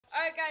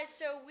Alright guys,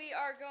 so we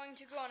are going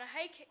to go on a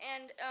hike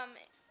and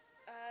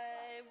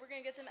we're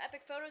going to get some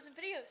epic photos and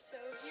videos, so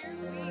here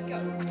we go.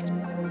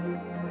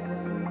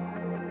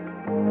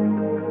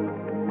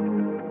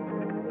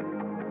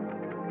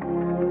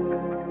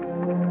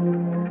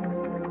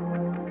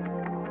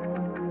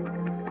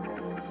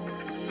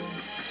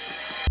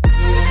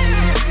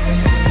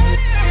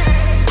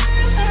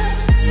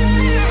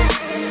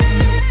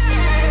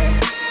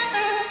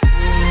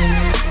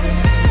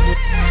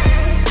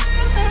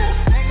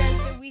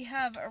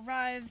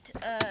 Arrived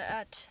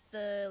at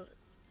the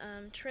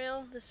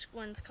trail. This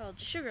one's called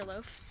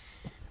Sugarloaf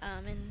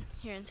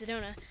here in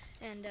Sedona,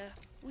 and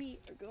we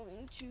are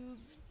going to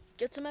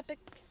get some epic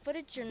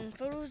footage and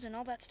photos and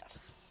all that stuff.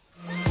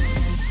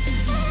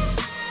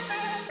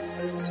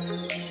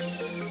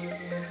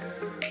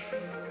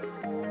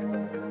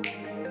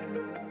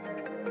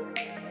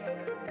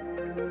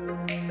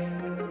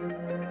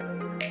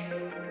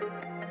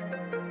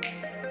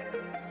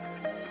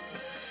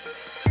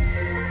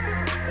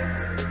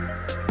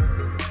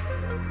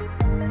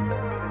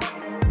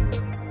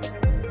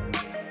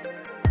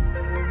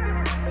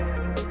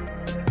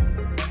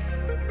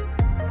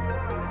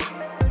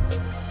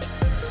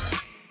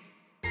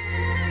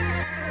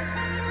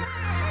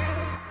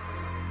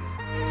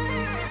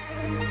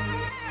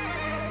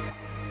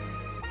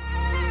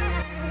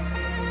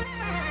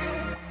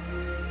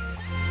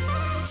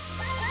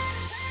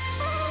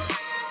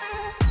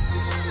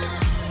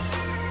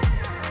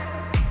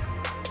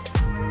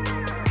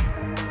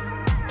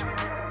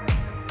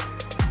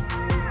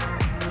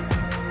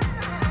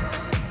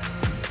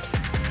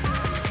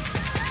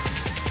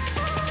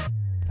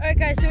 Alright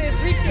guys, so we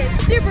have reached it.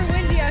 It's super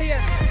windy out here.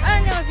 I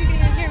don't know if you can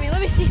even hear me.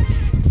 Let me see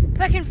if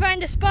I can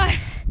find a spot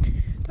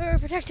where we're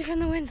protected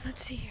from the wind.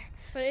 Let's see here.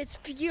 But it's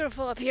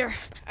beautiful up here.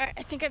 Alright,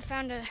 I think I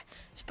found a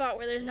spot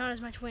where there's not as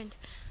much wind.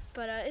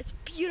 But it's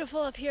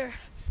beautiful up here.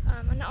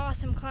 An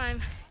awesome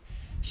climb.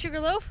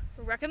 Sugarloaf,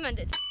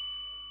 recommended.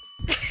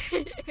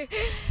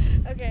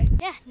 Okay,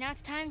 yeah, now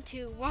it's time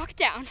to walk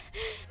down.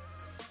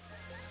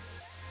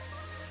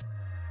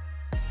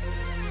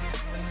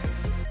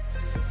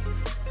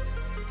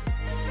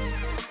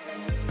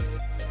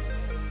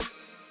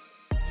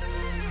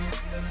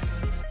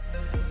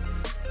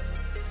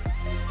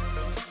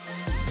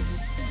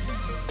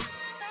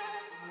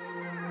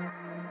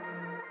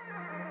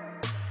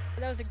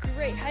 That was a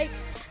great hike,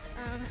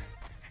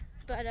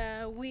 but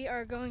we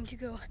are going to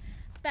go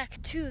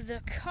back to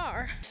the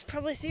car.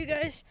 Probably see you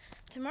guys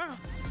tomorrow.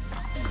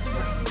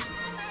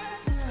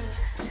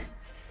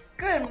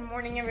 Good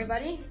morning,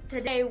 everybody.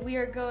 Today we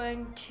are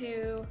going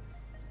to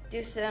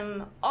do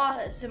some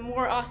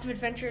more awesome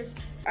adventures.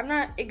 I'm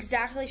not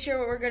exactly sure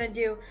what we're gonna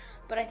do,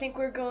 but I think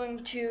we're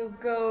going to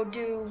go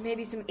do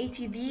maybe some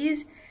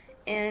ATVs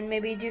and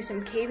maybe do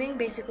some caving.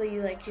 Basically,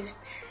 like just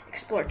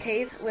explore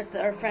cave with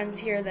our friends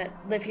here that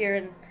live here,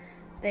 and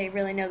they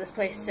really know this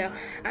place, so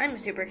I'm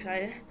super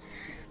excited.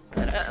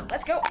 But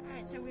let's go.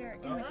 Alright, so we are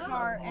in the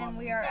car and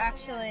we are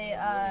actually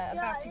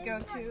about to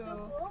go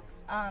to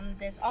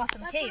this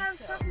awesome cave.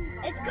 So.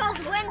 It's called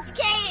Wynn's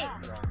Cave.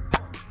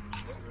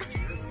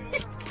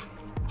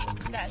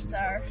 That's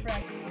our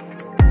friend.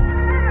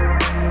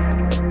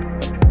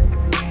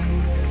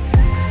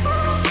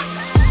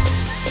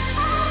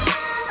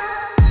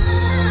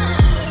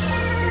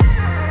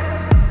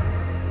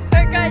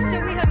 Guys, so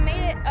we have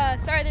made it.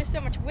 Sorry there's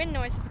so much wind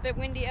noise, it's a bit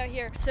windy out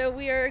here. So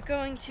we are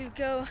going to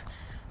go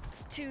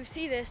to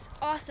see this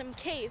awesome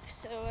cave,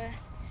 so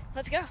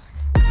let's go. Alright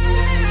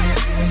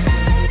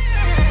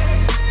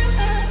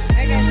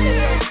guys, so we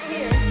are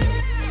here.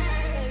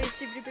 Gotta be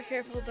super duper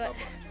careful, but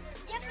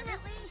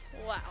Definitely.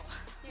 wow.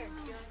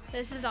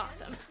 This is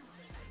awesome.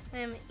 I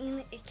am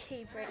in a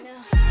cave right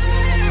now.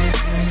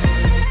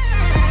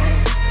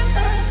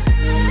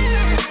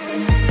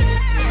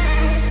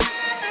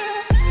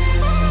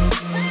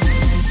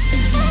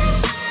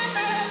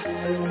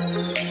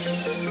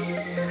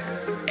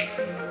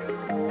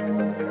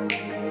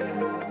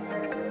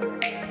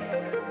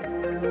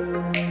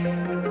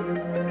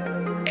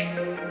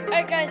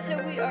 Alright guys, so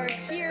we are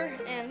here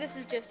and this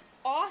is just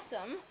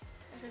awesome.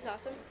 This is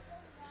awesome.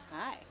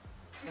 Hi.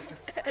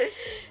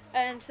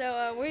 And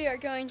so we are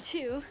going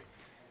to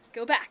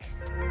go back.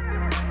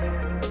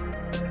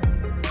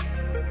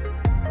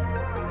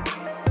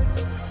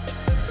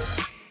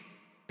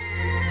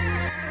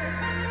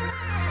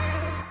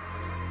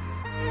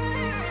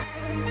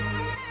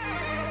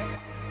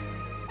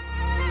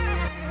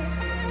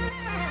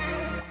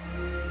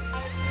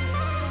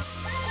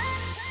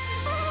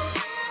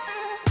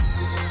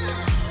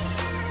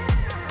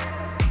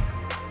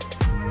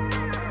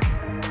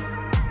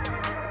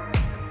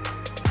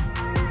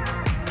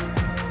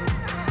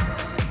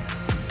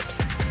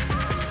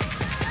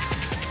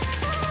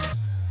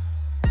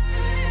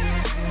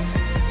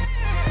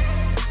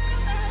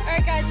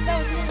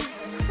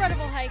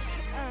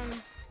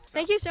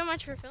 Thank you so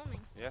much for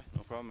filming. Yeah,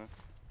 no problem, man.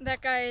 That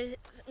guy's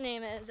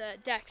name is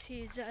Dex.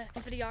 He's a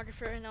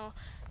videographer, and I'll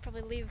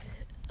probably leave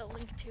a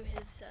link to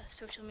his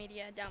social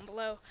media down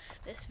below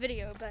this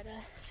video, but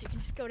so you can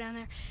just go down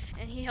there.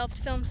 And he helped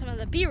film some of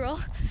the B-roll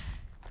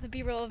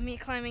of me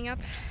climbing up.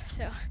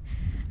 So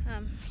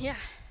yeah,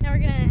 now we're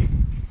gonna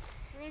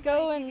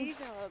go and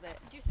ATVs in a little bit.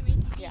 do some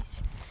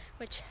ATVs,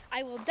 which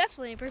I will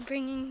definitely be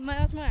bringing my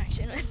Osmo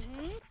Action with.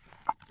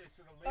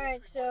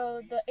 Alright,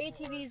 so the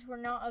ATVs were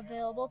not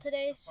available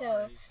today,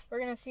 so we're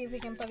gonna see if we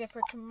can book it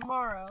for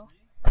tomorrow.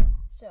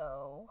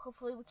 So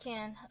hopefully we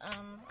can.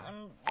 I'm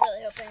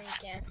really hoping we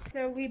can.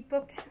 So we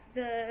booked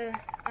the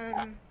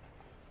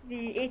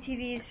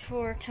ATVs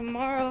for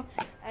tomorrow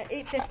at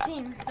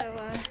 8:15.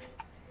 So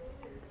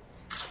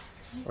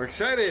we're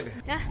excited.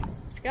 Yeah,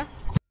 let's go.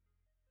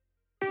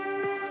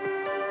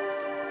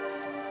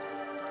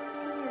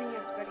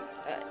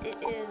 It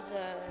is,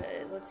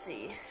 let's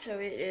see, so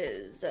it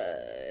is,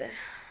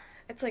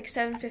 it's like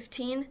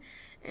 7:15,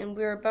 and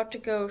we're about to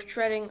go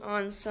shredding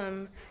on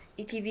some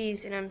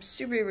ATVs, and I'm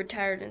super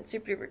tired and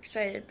super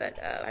excited,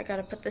 but I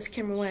gotta put this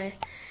camera away,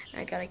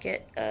 and I gotta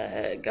get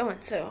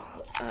going, so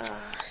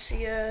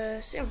see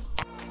ya soon.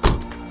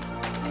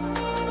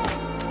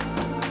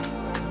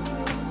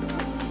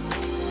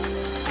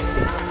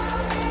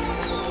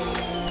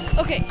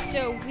 Okay,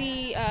 so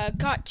we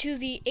got to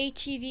the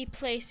ATV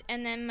place,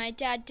 and then my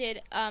dad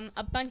did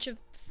a bunch of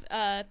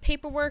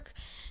paperwork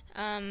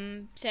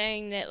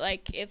saying that,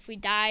 like, if we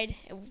died,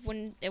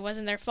 it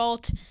wasn't their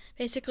fault,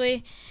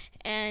 basically.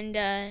 And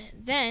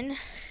then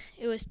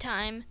it was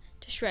time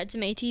to shred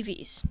some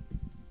ATVs.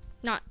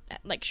 Not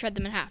like shred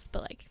them in half,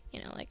 but like,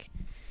 you know, like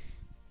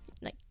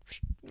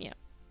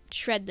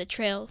shred the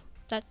trail,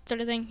 that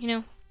sort of thing, you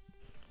know,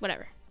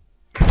 whatever.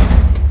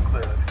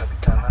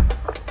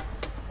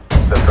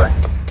 That's right.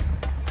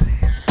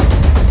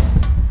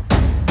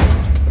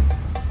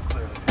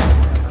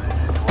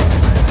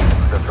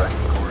 That's right.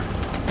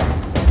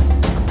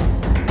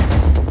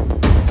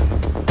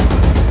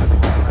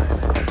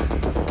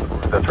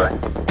 That's right.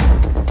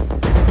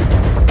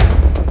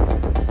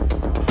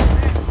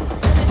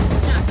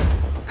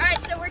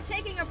 Alright, so we're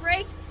taking a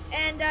break,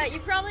 and you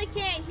probably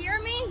can't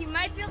hear me. You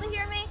might be able to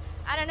hear me.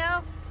 I don't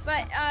know.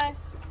 But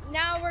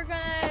now we're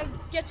gonna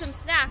get some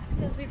snacks,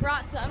 because we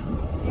brought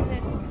some in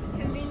this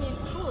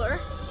convenient cooler.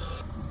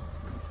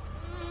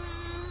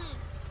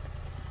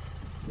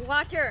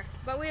 Water.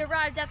 But we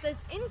arrived at this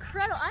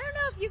incredible, I don't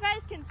know if you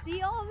guys can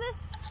see all of this,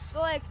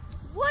 but like,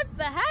 what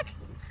the heck?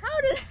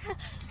 How did,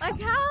 like,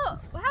 how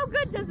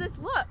good does this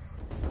look?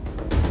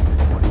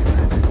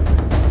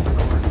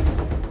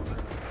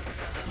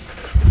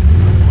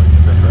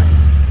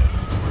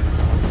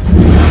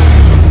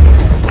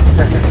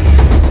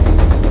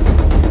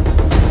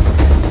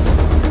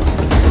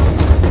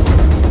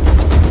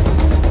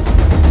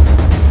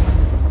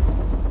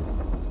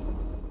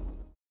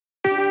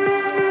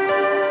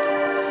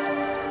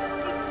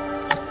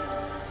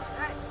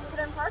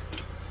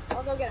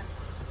 I'll go get him.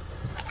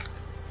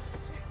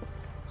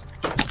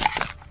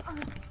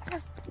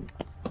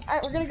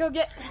 Alright, we're gonna go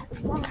get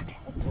Zach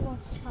if he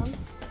wants to come.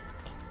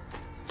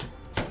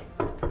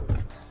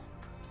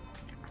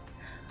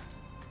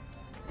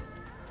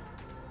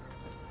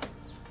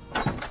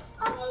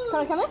 Can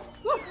I come in?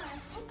 Come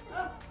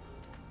on.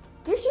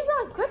 Your shoes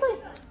on, quickly.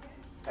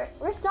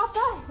 We're stopped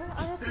by. We're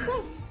on the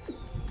thing.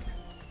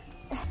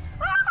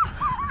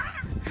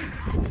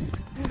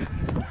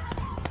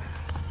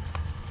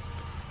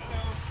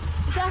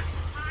 Zach.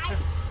 Hi.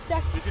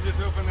 Zach. You can just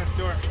open this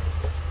door.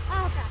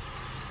 Oh, okay.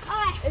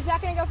 Okay. Is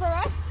Zach gonna go for a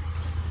ride?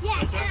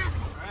 Yeah.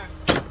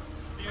 Alright.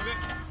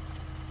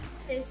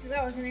 Okay, so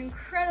that was an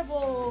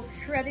incredible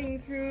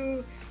shredding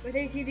through with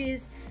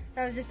ATVs.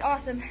 That was just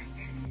awesome.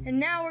 And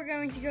now we're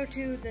going to go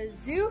to the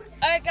zoo.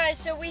 Alright guys,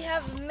 so we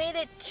have made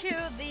it to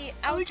the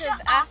Out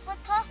of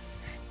Africa.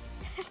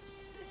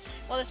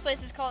 Well, this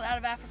place is called Out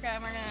of Africa,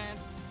 and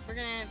we're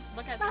gonna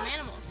look at some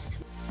animals.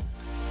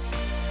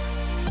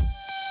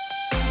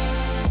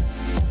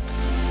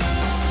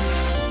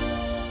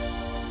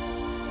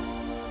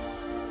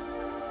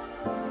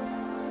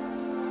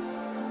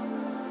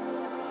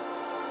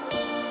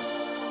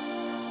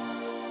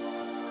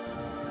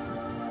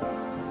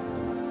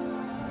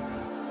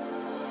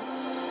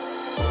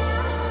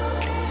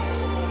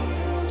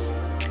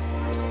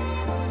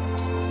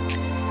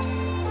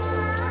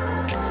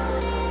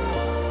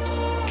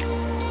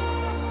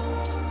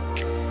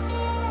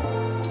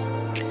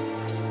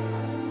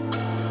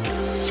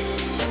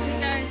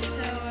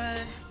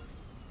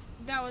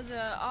 Was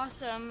an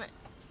awesome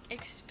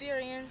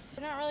experience.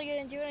 We're not really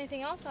gonna do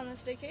anything else on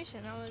this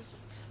vacation.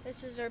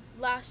 This is our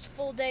last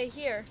full day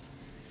here.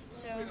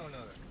 So we don't know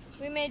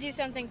that. We may do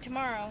something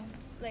tomorrow,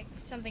 like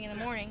something in the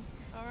morning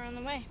while we're on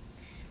the way.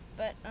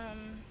 But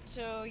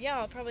so yeah,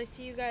 I'll probably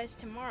see you guys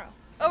tomorrow.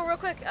 Oh, real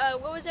quick,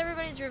 what was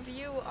everybody's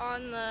review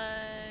on the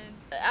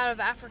Out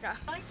of Africa?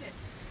 I liked it.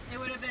 It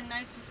would have been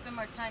nice to spend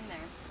more time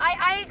there.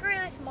 I agree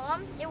with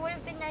Mom. It would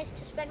have been nice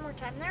to spend more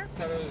time there.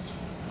 I thought it was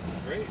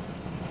great.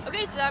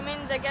 Okay, so that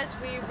means I guess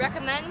we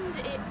recommend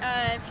it.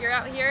 If you're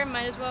out here,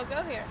 might as well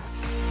go here.